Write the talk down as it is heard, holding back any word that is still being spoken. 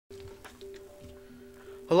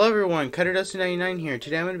Hello everyone, Cutterdusty99 here.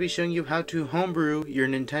 Today I'm going to be showing you how to homebrew your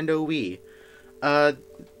Nintendo Wii.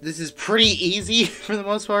 This is pretty easy for the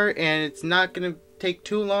most part, and it's not going to take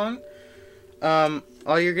too long.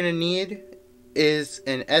 All you're going to need is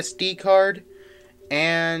an SD card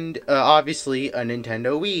and obviously a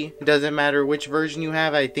Nintendo Wii. It doesn't matter which version you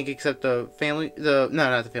have, I think, except the Wii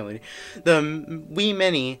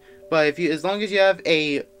Mini. But as long as you have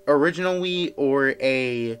a original Wii or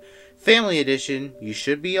a Family Edition, you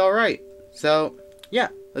should be alright. So, yeah,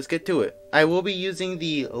 let's get to it. I will be using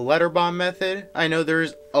the Letterbomb method. I know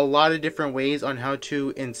there's a lot of different ways on how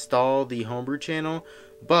to install the Homebrew channel,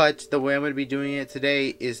 but the way I'm going to be doing it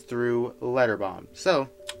today is through Letterbomb. So,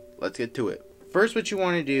 let's get to it. First, what you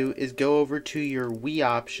want to do is go over to your Wii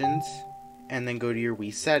options and then go to your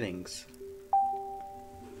Wii settings.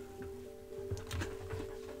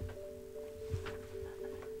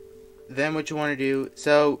 Then what you want to do,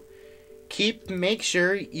 make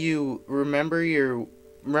sure you remember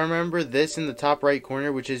this in the top right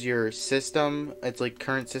corner, which is your system. It's like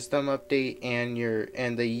current system update,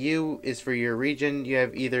 and the U is for your region. You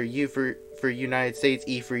have either U for United States,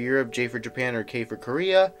 E for Europe, J for Japan, or K for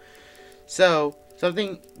Korea.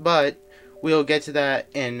 But we'll get to that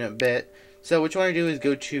in a bit. So what you want to do is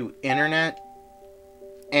go to Internet,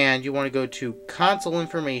 and you want to go to Console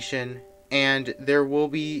Information, and there will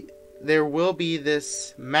be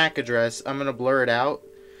this MAC address. I'm going to blur it out.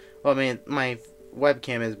 Well, I mean, my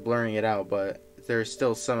webcam is blurring it out, but there's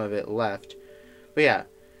still some of it left. But yeah,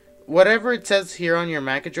 whatever it says here on your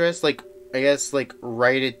MAC address, I guess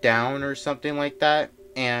write it down or something like that,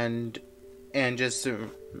 and just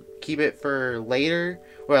keep it for later,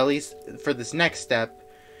 or at least for this next step,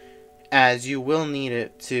 as you will need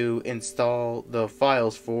it to install the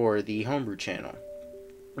files for the Homebrew channel.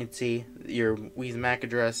 You can see your Wii's MAC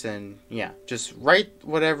address, and yeah, just write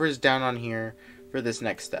whatever is down on here for this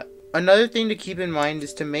next step. Another thing to keep in mind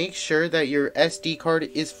is to make sure that your SD card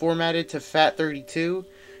is formatted to FAT32,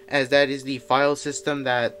 as that is the file system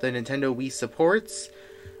that the Nintendo Wii supports.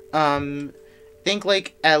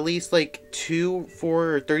 Think at least 2,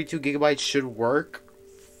 4, or 32 gigabytes should work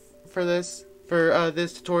for this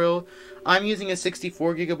tutorial. I'm using a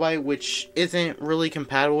 64 gigabyte, which isn't really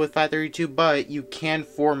compatible with FAT32, but you can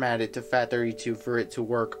format it to FAT32 for it to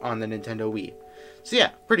work on the Nintendo Wii. So yeah,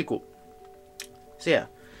 pretty cool. So yeah,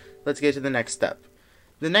 let's get to the next step.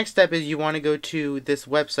 The next step is you want to go to this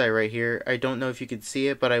website right here. I don't know if you can see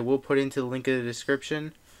it, but I will put into the link in the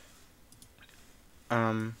description.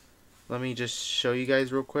 Let me just show you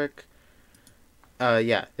guys real quick.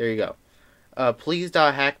 Yeah, there you go.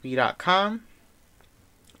 Please.hackme.com.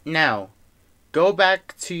 Now, go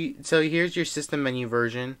back to, so here's your system menu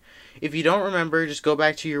version. If you don't remember, just go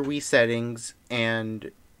back to your Wii settings and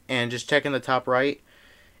just check in the top right.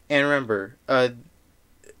 And remember,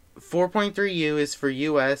 4.3U is for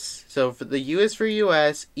US. So for the U is for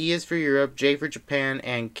US, E is for Europe, J for Japan,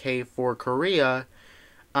 and K for Korea.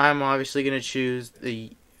 I'm obviously going to choose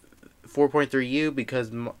the 4.3U because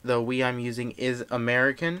the Wii I'm using is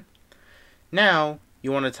American. Now,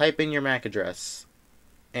 you want to type in your MAC address.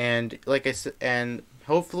 And like I said, and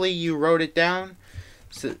hopefully you wrote it down.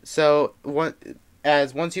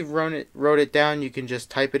 Once you've wrote it down, you can just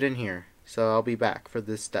type it in here. So I'll be back for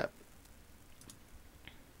this step.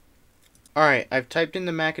 Alright, I've typed in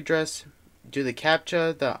the MAC address. Do the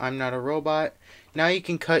CAPTCHA, the I'm not a robot. Now you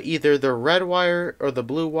can cut either the red wire or the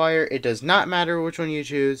blue wire. It does not matter which one you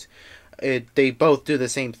choose. They both do the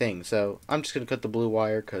same thing. So I'm just going to cut the blue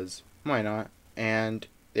wire because why not? And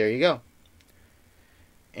there you go.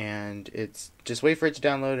 And it's just wait for it to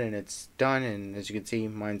download, and it's done, and as you can see,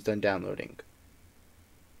 mine's done downloading.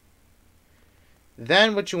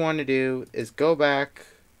 Then what you want to do is go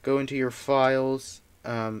into your files.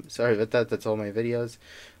 Sorry about that, that's all my videos.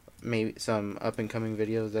 Maybe some up and coming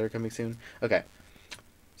videos that are coming soon. Okay,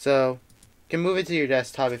 so you can move it to your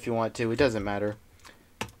desktop if you want to, it doesn't matter.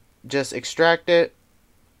 Just extract it.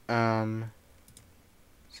 So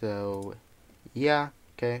yeah,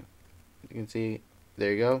 okay, you can see,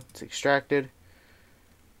 there you go, it's extracted.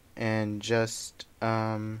 And just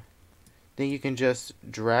then you can just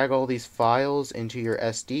drag all these files into your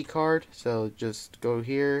SD card. So just go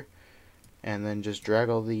here and then just drag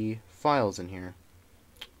all the files in here.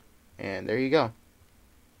 And there you go.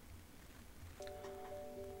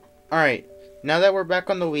 Alright, now that we're back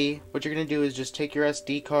on the Wii, what you're going to do is just take your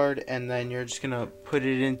SD card and then you're just going to put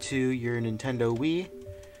it into your Nintendo Wii.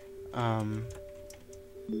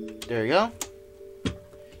 There you go.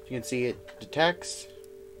 You can see it detects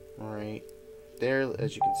right there,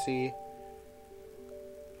 as you can see.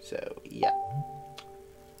 So, yeah.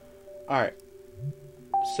 Alright.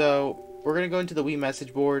 So, we're gonna go into the Wii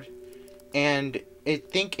message board, and I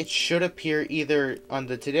think it should appear either on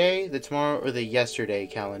the today, the tomorrow, or the yesterday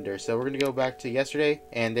calendar. So we're gonna go back to yesterday,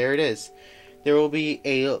 and there it is. There will be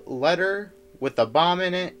a letter with a bomb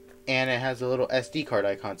in it, and it has a little SD card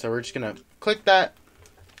icon. So we're just gonna click that.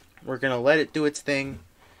 We're gonna let it do its thing,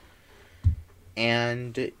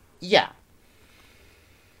 and yeah.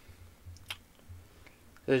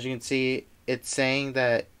 So as you can see, it's saying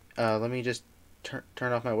that. Let me just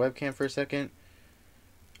turn off my webcam for a second.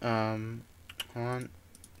 Hold on.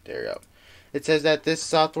 There we go. It says that this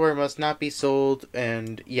software must not be sold,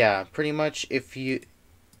 and yeah, pretty much if you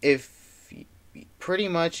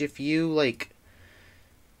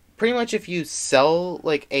sell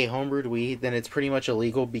like a homebrewed Wii, then it's pretty much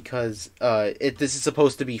illegal because this is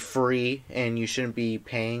supposed to be free and you shouldn't be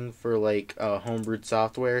paying for like homebrewed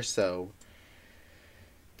software. So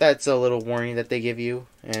that's a little warning that they give you,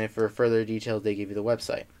 and for further details they give you the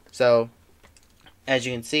website. So as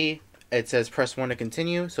you can see, it says press 1 to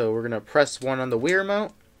continue, so we're gonna press 1 on the Wii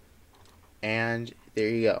remote, and there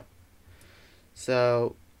you go.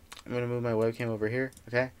 So I'm gonna move my webcam over here.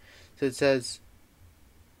 Okay, so it says,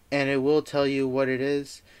 and it will tell you what it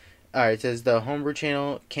is. Alright, it says the homebrew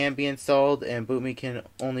channel can be installed, and BootMe can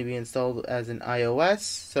only be installed as an iOS.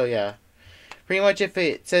 So yeah, pretty much if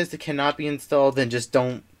it says it cannot be installed, then just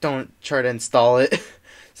don't try to install it.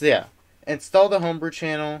 So yeah, install the homebrew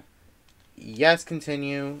channel. Yes,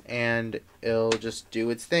 continue, and it'll just do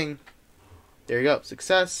its thing. There you go,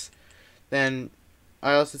 success. Then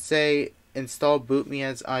I also say install BootMe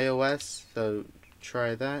as iOS, so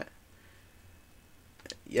try that.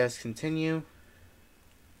 Yes, continue.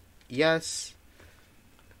 Yes.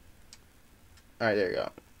 Alright, there you go.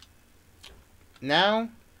 Now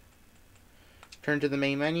turn to the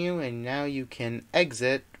main menu, and now you can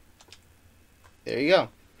exit. There you go.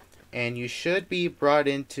 And you should be brought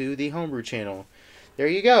into the homebrew channel. There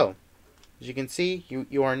you go. As you can see,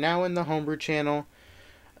 you are now in the homebrew channel.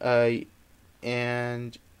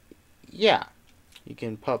 And yeah, you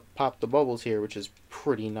can pop the bubbles here, which is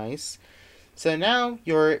pretty nice. So now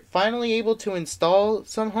you're finally able to install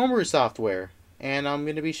some homebrew software, and I'm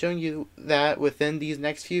going to be showing you that within these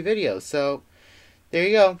next few videos. So there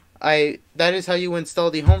you go. That is how you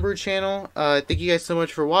install the homebrew channel. Thank you guys so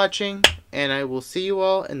much for watching, and I will see you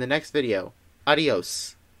all in the next video.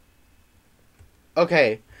 Adios.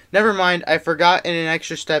 Okay, never mind. I forgot an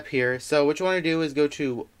extra step here. So what you want to do is go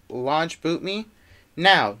to Launch BootMe.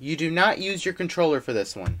 Now, you do not use your controller for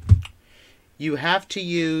this one. You have to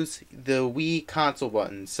use the Wii console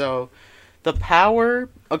button. So the power,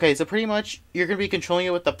 okay, so pretty much you're going to be controlling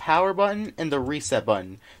it with the power button and the reset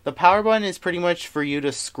button. The power button is pretty much for you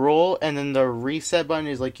to scroll, and then the reset button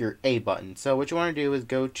is like your A button. So what you want to do is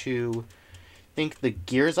go to, I think, the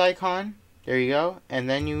gears icon. There you go. And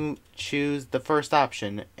then you choose the first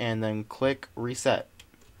option and then click reset.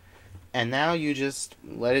 And now you just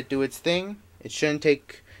let it do its thing. It shouldn't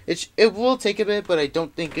take, it will take a bit, but I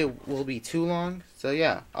don't think it will be too long. So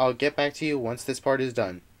yeah, I'll get back to you once this part is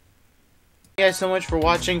done. Thank you guys so much for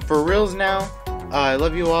watching for reals now. I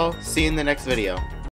love you all. See you in the next video.